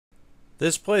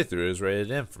This playthrough is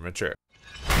rated M for mature.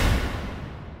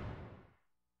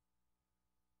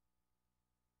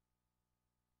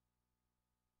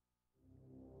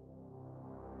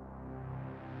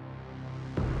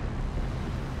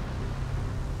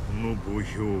 この墓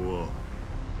標は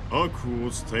悪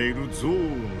を伝える憎悪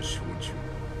の象徴。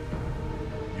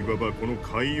いわばこの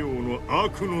海洋の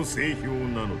悪の性標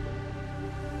なのだ。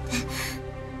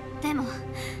でも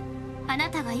あな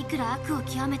たがいくら悪を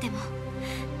極めても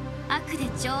悪で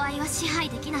情愛は支配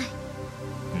できない。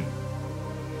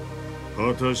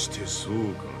果たしてそ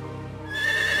うか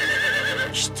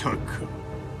な。来たか。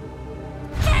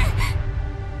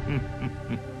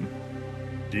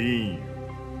ディーン、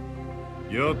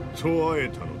やっと会え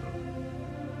たのだ。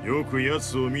よく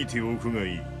奴を見ておくが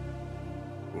いい。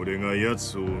俺が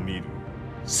奴を見る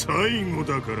最後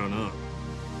だからな。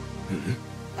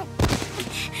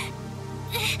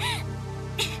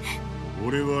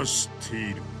俺は知って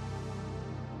いる。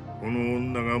この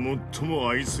女が最も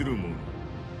愛するもの、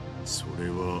それ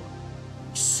は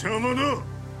貴様だ。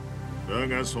だ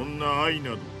がそんな愛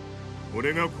など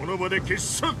俺がこの場で消し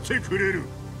去ってくれる。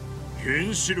ケ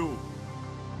ンシロウ、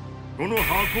この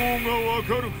箱がわ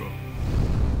かるか。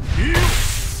いいよ、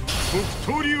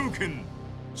北斗龍拳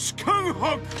士官博。こ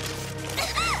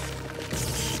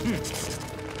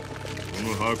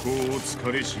の箱を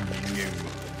疲れし人間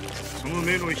はその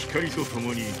目の光とと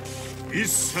もに一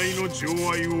切の情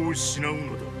愛を失う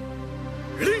のだ。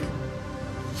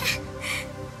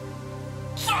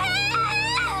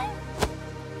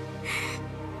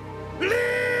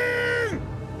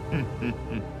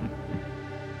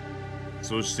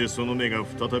そしてその目が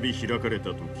再び開かれ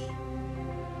た時、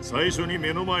最初に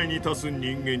目の前に立つ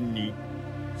人間に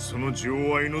その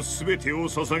情愛の全てを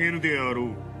捧げるであろう。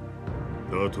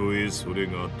たとえそれ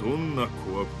がどんな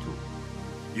小悪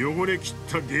と汚れきっ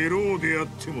た下郎であっ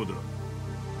てもだ。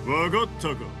分かった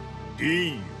か、デ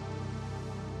ィ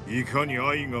ーン。いかに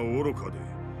愛が愚かで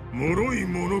脆い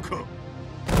ものか。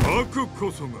悪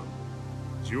こそが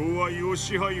情愛を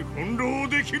支配翻弄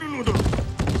できるのだ。許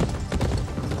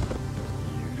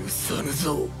さぬ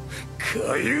ぞ、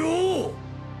カイオ。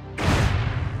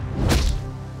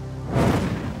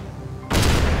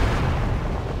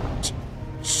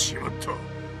しまった、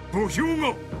墓標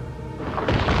が。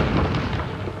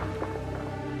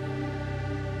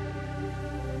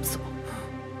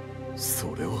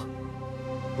それは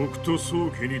北斗宗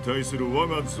家に対する我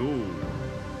が憎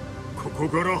悪、ここ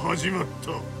から始まっ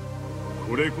た。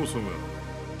これこそが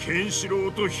ケンシロ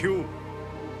ウとヒョウ、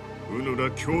うぬ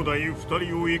ら兄弟二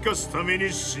人を生かすため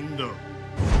に死んだ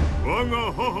我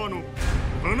が母の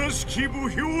悲しき墓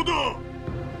標だ。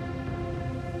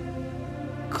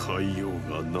海洋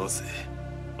がなぜ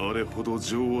あれほど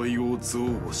情愛を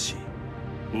憎悪し、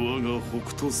我が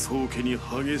北斗宗家に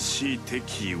激しい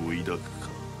敵意を抱くか、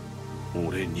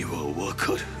俺にはわ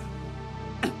かる。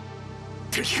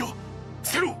敵が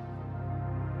ゼロ。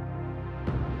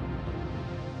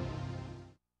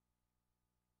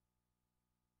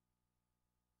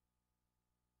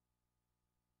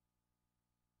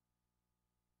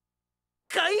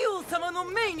海王様の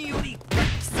命により貴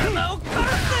様を殺す。や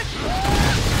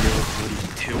はり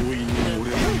手負いの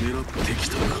俺を狙ってき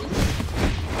たか。だが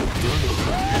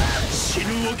死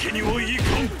ぬわけにはいかん。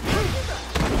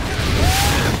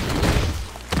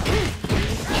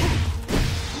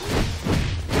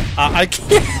I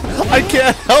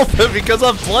can't help it because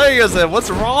I'm playing as him. What's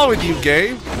wrong with you,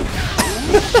 game?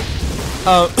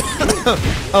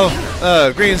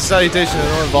 Green Salutation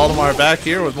and Vauldemare back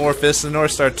here with more Fists of the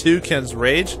North Star 2, Ken's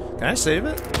Rage. Can I save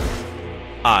it?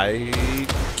 I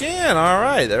can.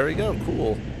 Alright, there we go.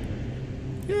 Cool.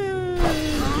 Yay.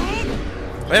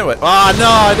 Anyway, oh no,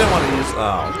 I didn't want to use.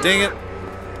 Oh, dang it.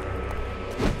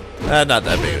 Not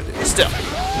that big of a deal. Still.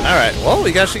 Alright, well,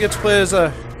 we actually get to play as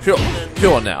a.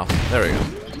 Pure now. There we go.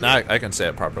 Now I can say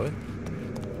it properly.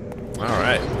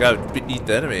 Alright, gotta eat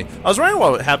the enemy. I was wondering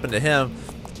what happened to him.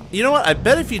 You know what? I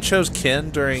bet if you chose Ken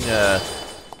during that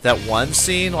one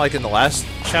scene, like in the last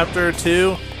chapter or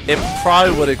two, it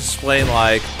probably would explain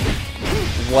like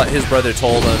what his brother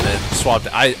told him and swapped.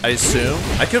 I assume.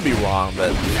 I could be wrong,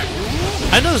 but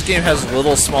I know this game has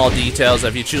little small details that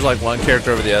if you choose like one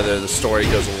character over the other, the story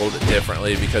goes a little bit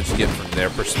differently because you get it from their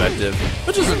perspective,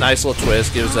 which is a nice little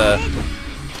twist. Gives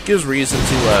reason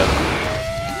to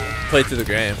play through the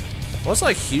game. What's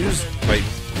like Hugh's like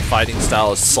fighting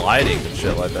style is sliding and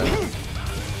shit like that.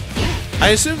 I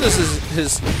assume this is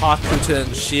his Hokuto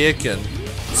Musou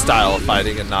style of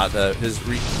fighting and not his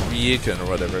Ryuken or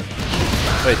whatever.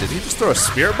 Wait, did he just throw a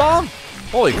spirit bomb?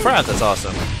 Holy crap, that's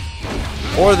awesome.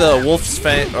 Or the wolf's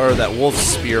fang, or that wolf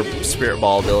spirit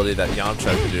ball ability that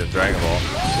Yamcha could do in Dragon Ball,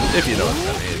 if you know what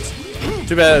that means.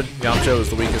 Too bad Yamcha was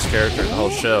the weakest character in the whole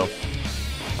show.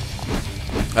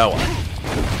 Oh well.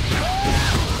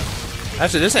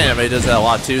 Actually, this anime does that a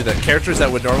lot too. That characters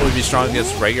that would normally be strong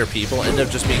against regular people end up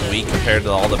just being weak compared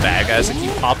to all the bad guys that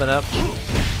keep popping up.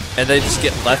 And they just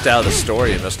get left out of the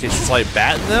story in most cases. It's like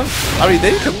batting them. I mean,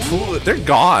 they're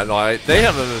gone. Like, they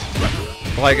haven't,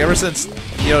 like, ever since,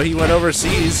 you know, he went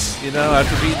overseas, you know,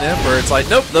 after beating Emperor, it's like,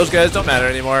 nope, those guys don't matter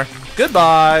anymore.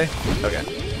 Goodbye. Okay.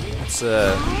 Let's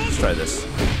try this.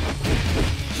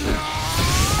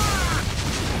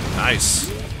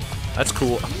 Nice. That's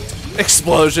cool.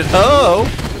 Explosion. Oh!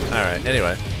 Alright,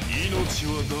 anyway.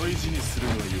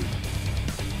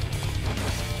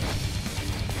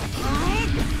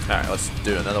 Alright, let's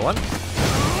do another one.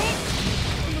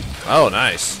 Oh,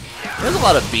 nice. There's a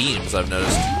lot of beams, I've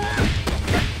noticed.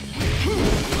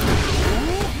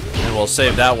 And we'll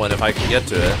save that one if I can get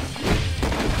to it.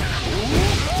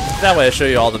 That way I show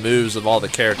you all the moves of all the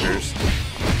characters.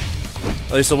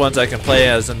 At least the ones I can play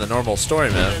as in the normal story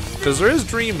mode. Because there is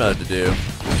dream mode to do.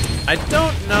 I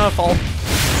don't know if I'll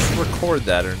record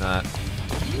that or not.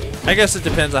 I guess it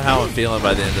depends on how I'm feeling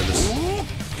by the end of this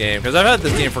game. Because I've had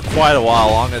this game for quite a while,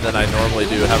 longer than I normally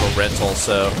do have a rental,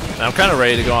 so and I'm kind of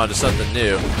ready to go on to something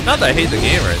new. Not that I hate the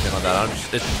game or anything like that,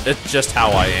 it's just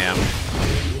how I am.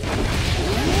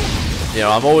 You know,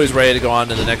 I'm always ready to go on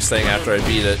to the next thing after I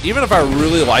beat it. Even if I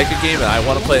really like a game and I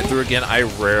want to play it through again, I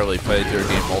rarely play through a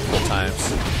game multiple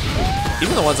times.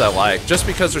 Even the ones I like, just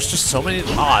because there's just so many.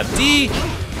 Aw,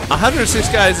 106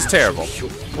 guys is terrible.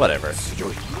 Whatever.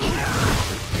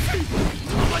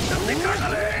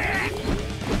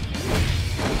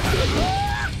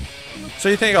 So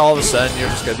you think all of a sudden you're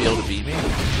just gonna be able to beat me?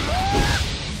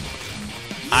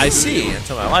 I see,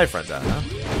 until my life runs out, huh?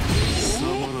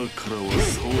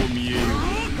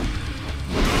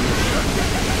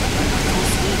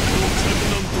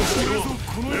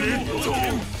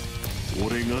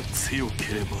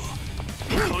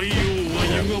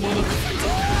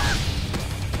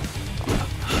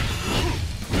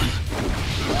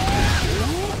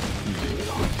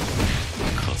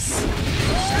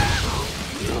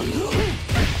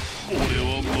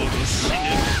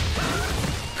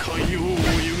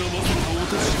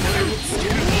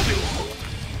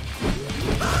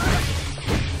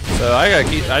 So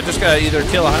I just gotta either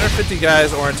kill 150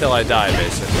 guys or until I die,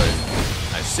 basically.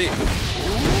 I see.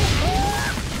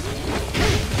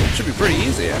 Should be pretty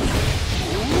easy,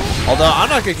 actually. Although I'm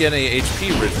not gonna get any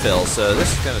HP refill, so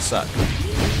this is gonna suck.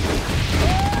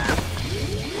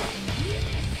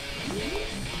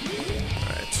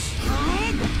 Alright.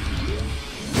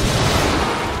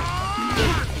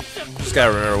 Just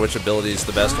gotta remember which ability is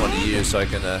the best one to use so I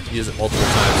can use it multiple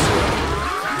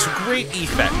times to great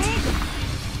effect.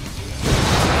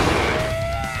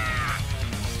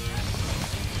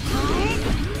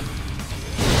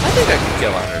 I think I can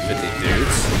kill 150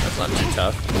 dudes. That's not too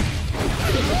tough.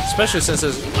 Especially since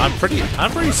I'm pretty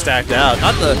stacked out.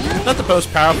 Not the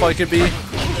most powerful I could be.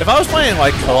 If I was playing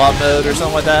like co-op mode or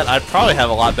something like that, I'd probably have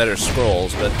a lot better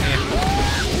scrolls, but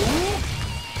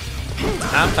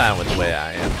I'm fine with the way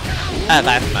I am. I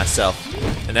like myself.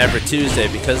 And every Tuesday,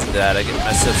 because of that, I get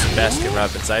myself some Baskin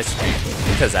Robbins ice cream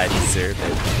because I deserve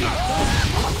it.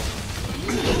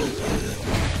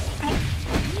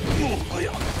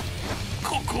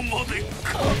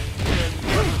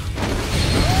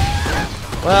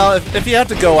 Well, if you have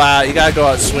to go out, you gotta go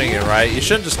out swinging, right? You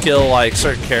shouldn't just kill, like,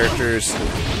 certain characters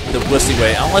the wussy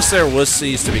way, unless they're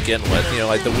wussies to begin with, you know,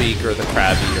 like the weak or the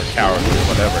crabby or cowardly or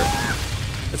whatever.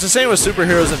 It's the same with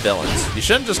superheroes and villains. You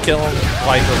shouldn't just kill them,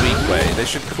 like, the weak way. They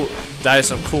should die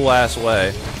some cool-ass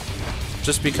way.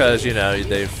 Just because, you know,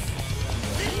 they're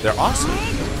awesome.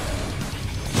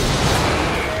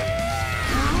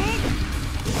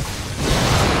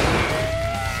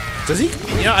 Does he,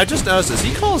 you know, I just noticed, does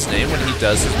he call his name when he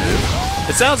does his move?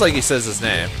 It sounds like he says his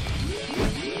name.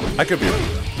 I could be wrong.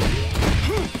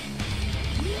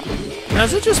 Now,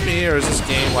 is it just me, or is this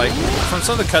game, like, from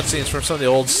some of the cutscenes from some of the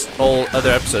old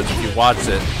other episodes, if you watched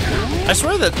it, I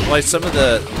swear that, like, some of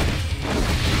the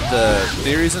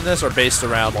theories in this are based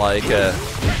around, like,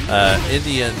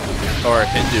 Indian or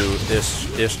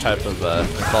Hindu-ish type of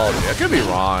mythology. I could be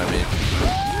wrong, I mean,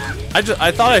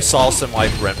 I thought I saw some,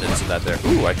 like, remnants of that there.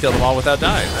 Ooh, I killed them all without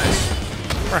dying. Nice.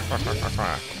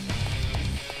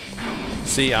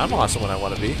 See, I'm awesome when I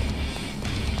want to be.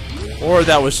 Or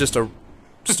that was just a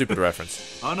stupid reference.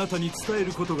 あなたに伝え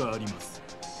ることがあります。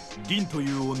銀とい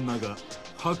う女が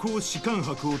箱を士官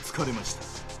博を突かれました。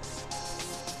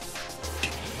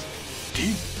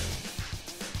銀？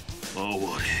哀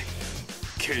れ。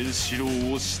ケンシロ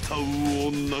ウを慕う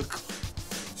女か。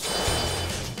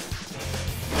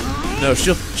 No,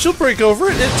 she'll break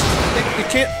over it.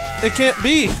 It can't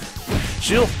be.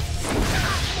 She'll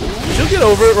get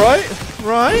over it, right?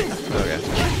 Right? Okay.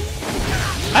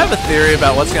 I have a theory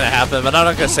about what's gonna happen, but I'm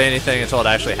not gonna say anything until it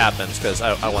actually happens because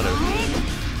I want to.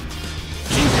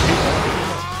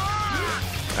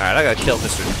 All right, I gotta kill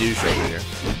Mr. Douche over here.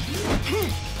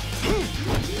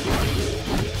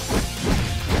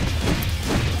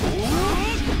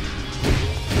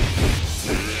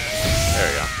 There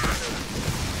we go.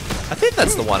 I think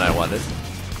that's the one I wanted.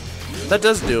 That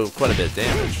does do quite a bit of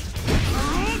damage.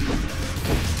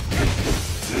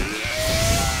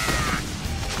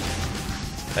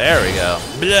 There we go.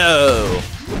 Blow!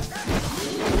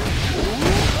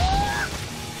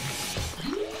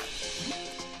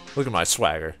 Look at my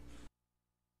swagger.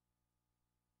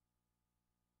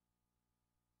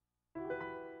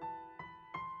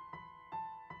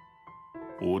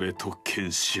 俺とケ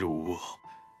ンシロウは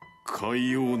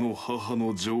海王の母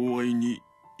の情愛に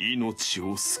命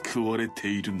を救われて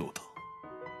いるのだ。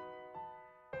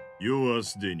世は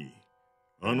すでに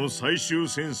あの最終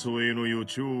戦争への予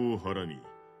兆をはらみ、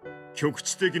局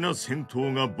地的な戦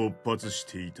闘が勃発し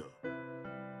ていた。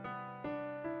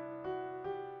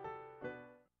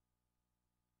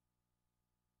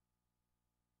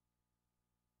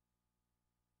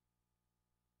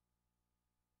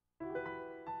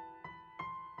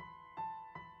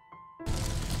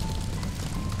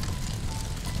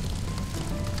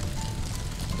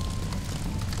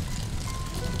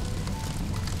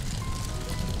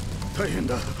大変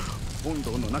だ。本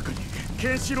堂の中に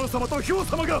ケンシロウ様とヒョウ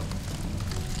様が。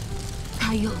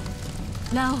カイオ、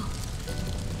ラオウ、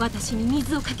私に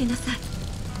水をかけなさい。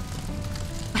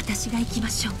私が行きま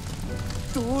しょう。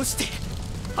どうして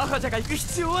母者が行く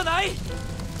必要はない。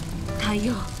カイ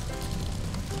オ、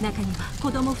中には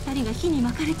子供2人が火に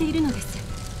巻かれているのです。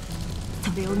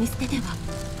それを見捨てては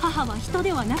母は人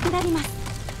ではなくなります。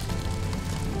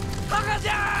母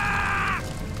者。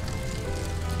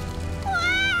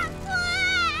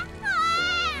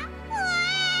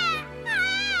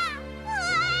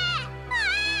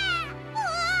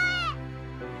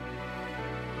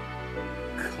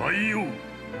海王、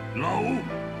ラオウ、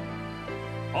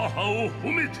母を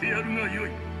褒めてやるがよ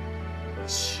い。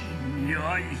真に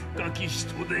愛深き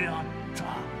人であっ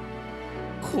た。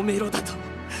褒めろだと。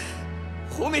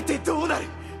褒めてどうなる。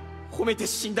褒めて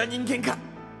死んだ人間が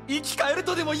生き返る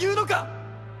とでも言うのか。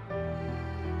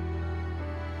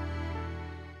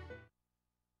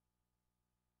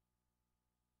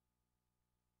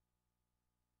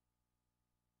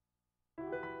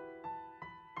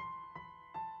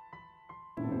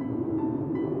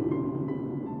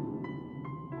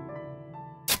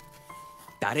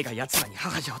誰が奴らに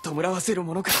母者を弔わせる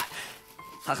ものか。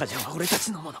母者は俺た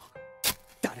ちのもの。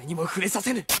誰にも触れさ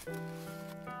せぬ。こ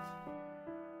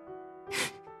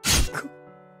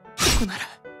こなら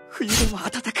冬でも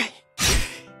暖かい。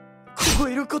凍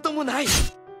えることもない。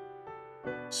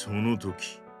その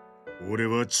時俺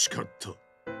は誓った。こ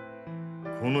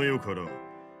の世から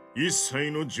一切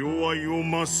の情愛を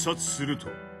抹殺すると。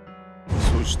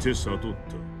そして悟った。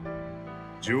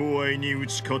情愛に打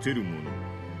ち勝てる者、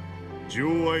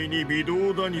情愛に微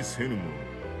動だにせぬ者、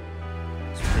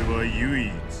それは唯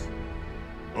一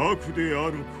悪であ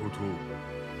ることを。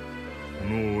こ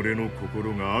の俺の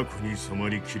心が悪に染ま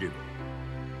りきれば、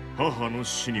母の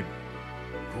死にも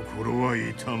心は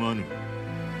痛まぬ。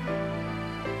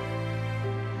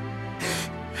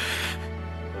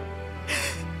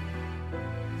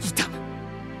痛む。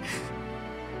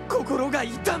心が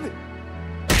痛む。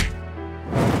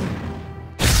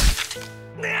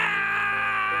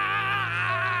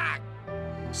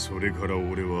それから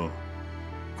俺は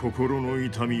心の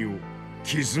痛みを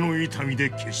傷の痛みで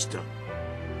消した。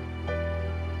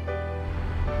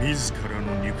自ら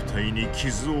の肉体に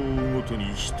傷を負うごと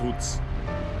に一つ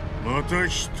また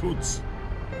一つ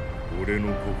俺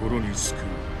の心に救う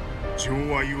情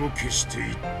愛を消して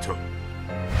いった。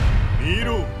見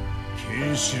ろ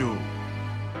ケンシロウ、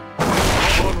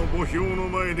母の墓標の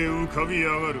前で浮かび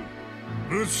上がる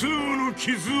無数の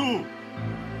傷を。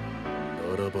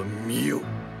ならば見よ、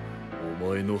お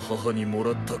前の母にも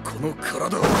らったこの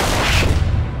体。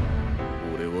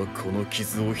俺はこの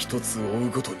傷を一つ追う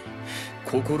ごとに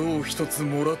心を一つ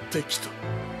もらってきた。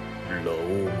ラオウ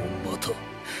もまた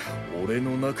俺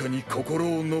の中に心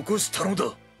を残したのだ。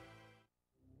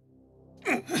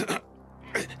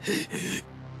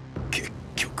結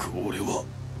局俺は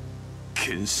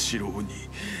ケンシロウに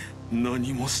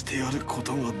何もしてやるこ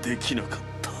とができなかっ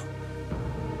た。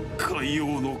海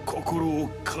王の心を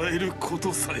変えるこ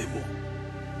とさえも。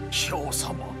ヒョウ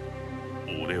様、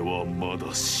俺はま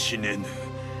だ死ねぬ。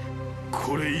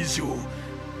これ以上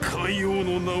海王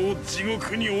の名を地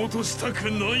獄に落とした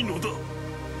くないのだ。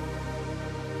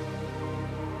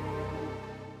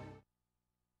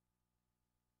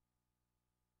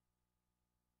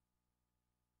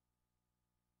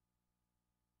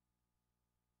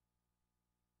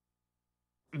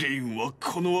リンは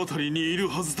この辺りにいる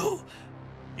はずだ。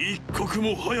一刻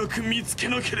も早く見つけ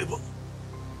なければ。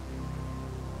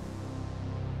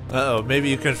Uh-oh, maybe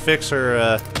you can fix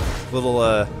her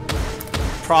little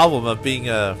problem of being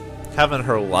having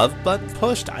her love button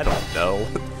pushed? I don't know.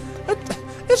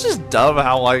 It's just dumb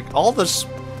how like all this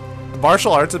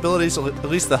martial arts abilities, at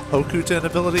least the Hokuto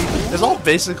ability, is all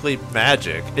basically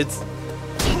magic. It's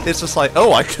just like,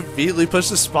 oh, I conveniently push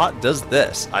the spot, it does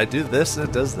this. I do this and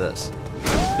it does this.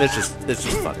 It's just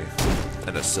funny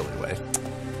in a silly way.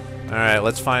 Alright,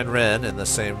 let's find Ren in the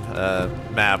same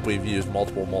map we've used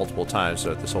multiple times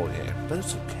throughout this whole game. But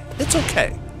it's okay. It's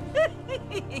okay.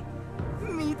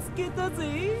 見つけた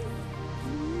ぜ。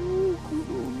こ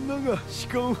の女が士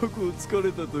官博を疲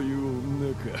れたという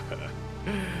女か。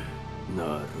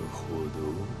なるほど。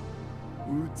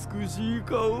美しい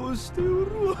顔をしてお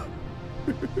るわ。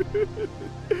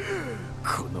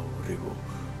この俺を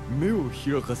目を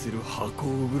開かせる箱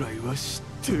ぐらいは知っ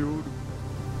ておる。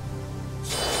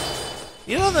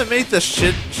You know they make the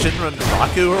Shinran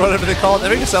Raku or whatever they call it? They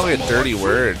make it sound like a dirty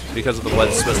word because of what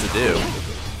it's supposed to do.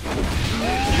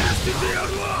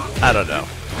 I don't know.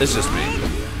 It's just me.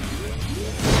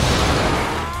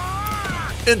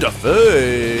 In the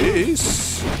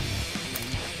face!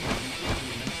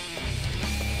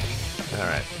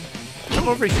 Alright. Come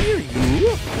over here,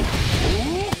 you!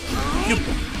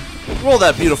 Roll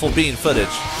that beautiful bean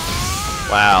footage.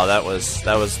 Wow, that was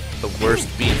the worst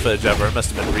bean footage ever. It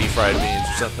must have been refried beans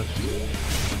or something.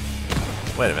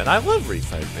 Wait a minute, I love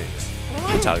refried beans.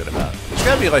 What am I talking about? There's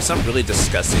gotta be like some really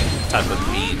disgusting type of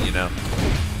bean, you know?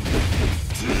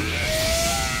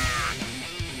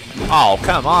 Oh,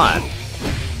 come on!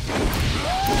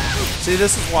 See,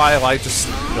 this is why I like to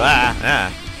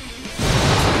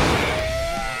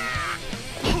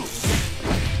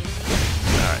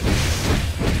Alright.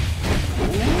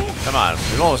 Come on,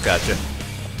 we've almost got you.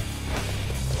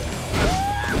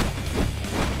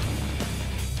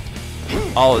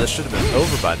 Oh, this should have been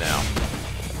over by now.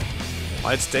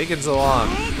 Why it's taking so long?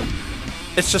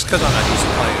 It's just because I'm not used to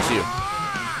playing as you.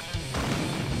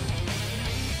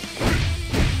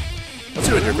 Let's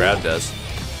see what your grab does.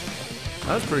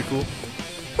 That was pretty cool.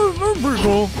 That was pretty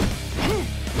cool.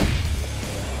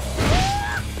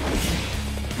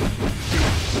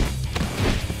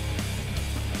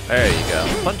 There you go.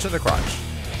 Punch in the crotch.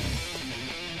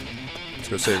 Let's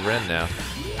go save Ren now.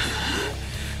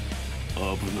 危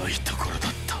ないところだ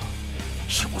った。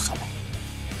ヒョウ様、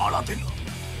あらでな。あ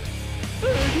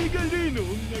れが例の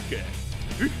女か。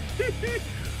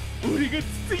俺がつ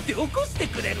ついて起こして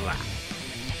くれるわ。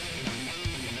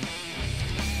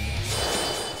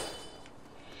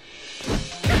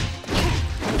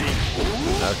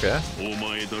Okay. お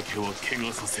前だけは怪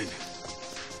我させぬ。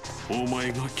お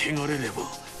前が汚れれば、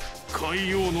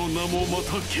海王の名もま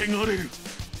た汚れる。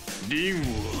リンは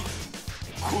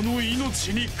この命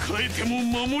に変えても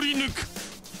守り抜く。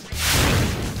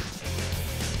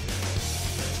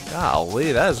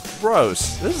Golly, that is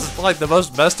gross. This is like the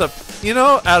most messed up. You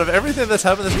know, out of everything that's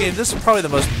happened in this game, this is probably the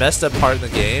most messed up part in the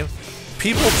game.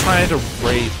 People trying to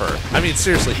rape her. I mean,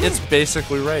 seriously, it's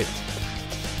basically rape.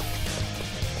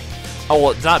 Oh,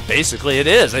 well, not basically, it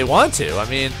is. They want to. I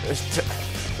mean,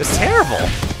 it's terrible.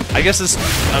 I guess it's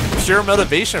a pure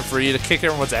motivation for you to kick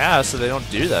everyone's ass so they don't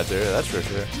do that to her, that's for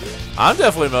sure. I'm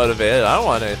definitely motivated. I don't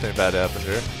want anything bad to happen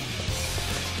to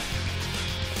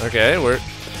her. Okay, we're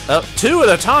up 2 at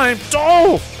a time.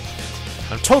 Oh!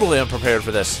 I'm totally unprepared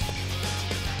for this.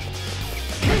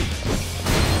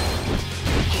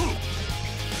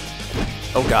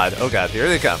 Oh god, here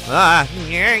they come. Ah!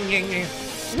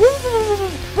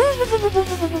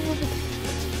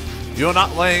 You're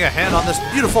not laying a hand on this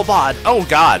beautiful bod. Oh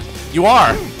god, you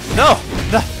are. No,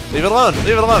 no, leave it alone,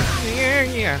 leave it alone.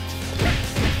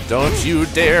 Don't you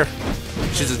dare.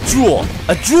 She's a jewel,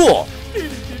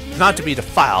 not to be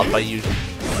defiled by you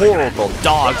horrible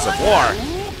dogs of war.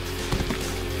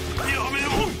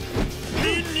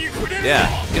 Yeah,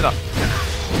 get up.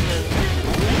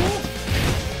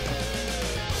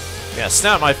 Yeah,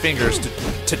 snap my fingers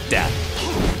to death.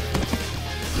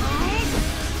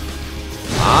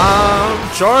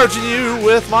 I'm charging you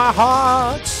with my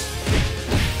heart,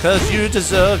 'cause you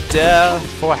deserve death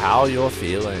for how you're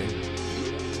feeling.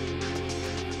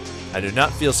 I do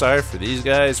not feel sorry for these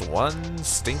guys one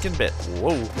stinking bit.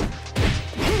 Whoa.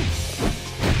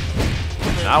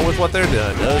 Not with what they're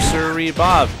doing. No sirree,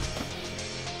 Bob.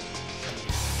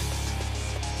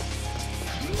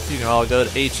 You can all go to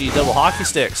HE double hockey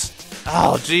sticks.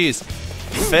 Oh, jeez.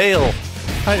 Fail.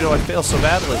 How do I fail so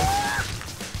badly?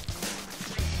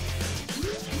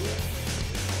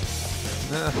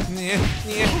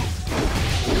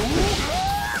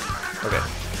 Okay.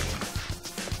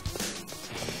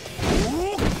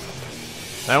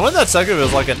 And wouldn't that suck if it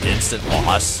was like an instant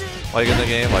loss? Like in the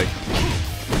game, like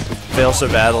fail so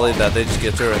badly that they just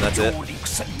get through and that's it?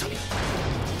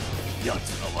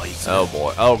 Oh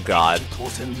boy. Oh god.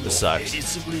 This sucks.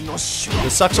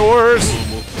 This sucks worse.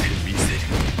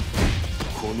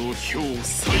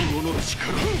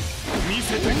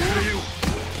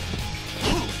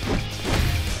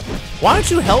 Why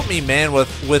don't you help me, man, with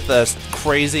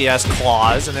crazy ass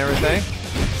claws and everything?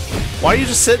 Why are you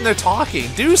just sitting there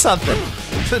talking? Do something!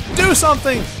 Do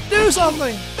something! Do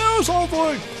something! Do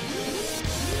something!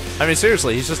 I mean,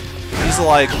 seriously, he's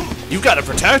like, you've got to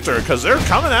protect her because they're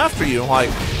coming after you. I'm like,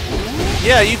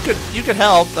 yeah, you could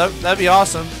help. That'd be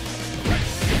awesome.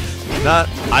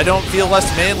 I don't feel less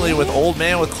manly with old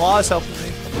man with claws helping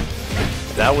me.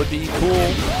 That would be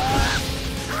cool.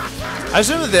 I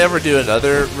assume if they ever do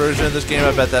another version of this game,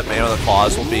 I bet that man with the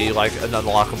claws will be like an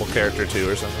unlockable character too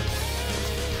or something.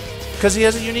 Because he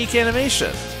has a unique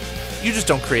animation. You just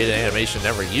don't create an animation and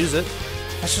never use it.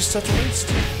 That's just such a waste.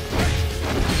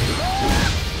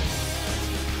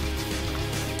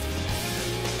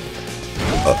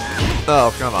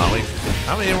 Oh, come on.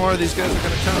 How many more of these guys are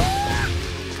going to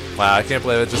come? Wow, I can't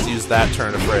believe I just used that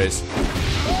turn of phrase.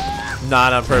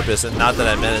 Not on purpose, and not that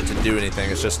I meant it to do anything.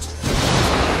 It's just,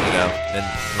 you know, in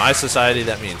my society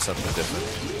that means something different.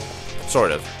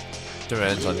 Sort of.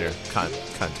 Depends on your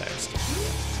context.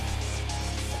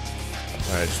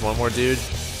 Alright, just one more dude.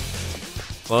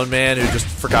 Lone man who just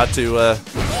forgot to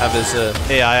have his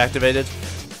AI activated.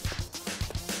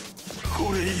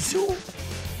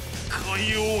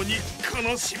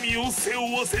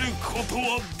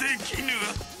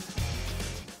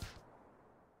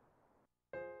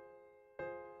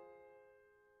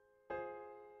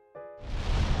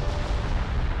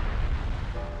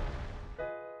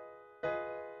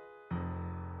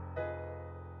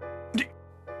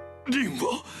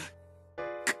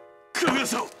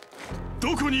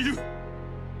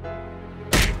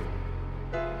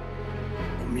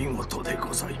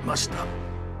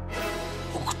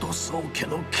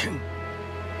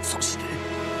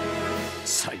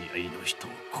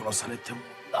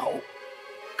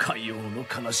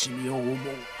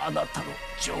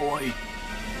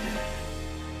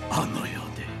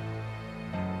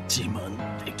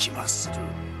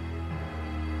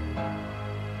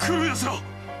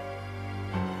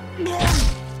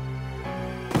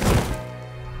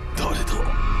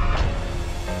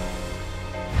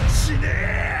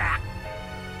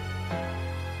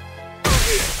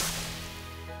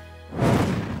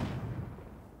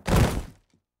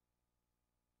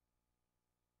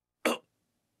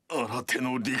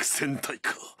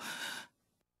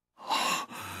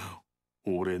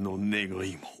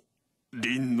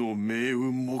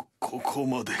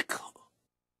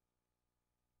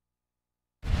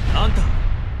あんた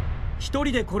一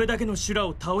人でこれだけの修羅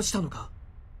を倒したのか？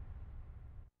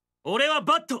俺は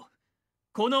バット。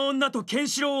この女とケン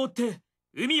シロウを追って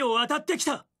海を渡ってき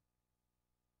た。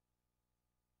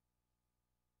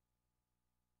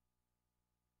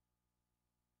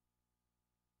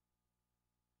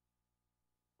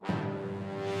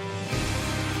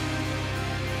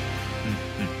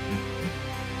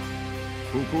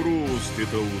心を捨て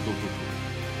た男と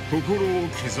心を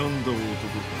刻んだ男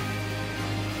か、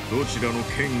どちらの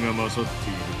剣が勝って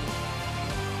いるか、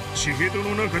血ヘド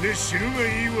の中で知るが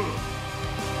いいわ。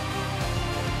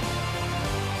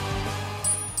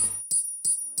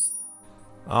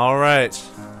All right.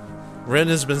 Rin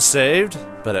has been saved,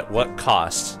 but at what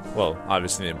cost? Well,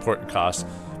 obviously the important cost.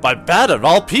 By Bat of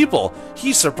all people!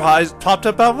 He surprised popped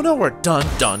up out of nowhere. Dun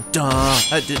dun dun!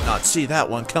 I did not see that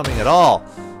one coming at all.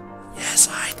 Yes,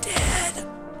 I did!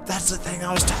 That's the thing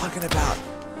I was talking about.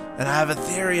 And I have a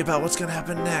theory about what's gonna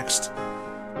happen next.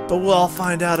 But we'll all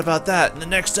find out about that in the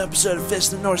next episode of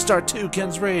Fist of the North Star 2,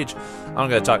 Ken's Rage. I'm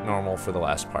gonna talk normal for the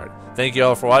last part. Thank you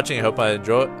all for watching. I hope I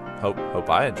enjoyed.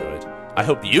 I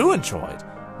hope you enjoyed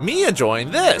me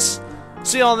enjoying this.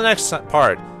 See you all in the next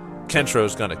part.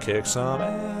 Kentro's gonna kick some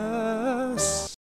ass.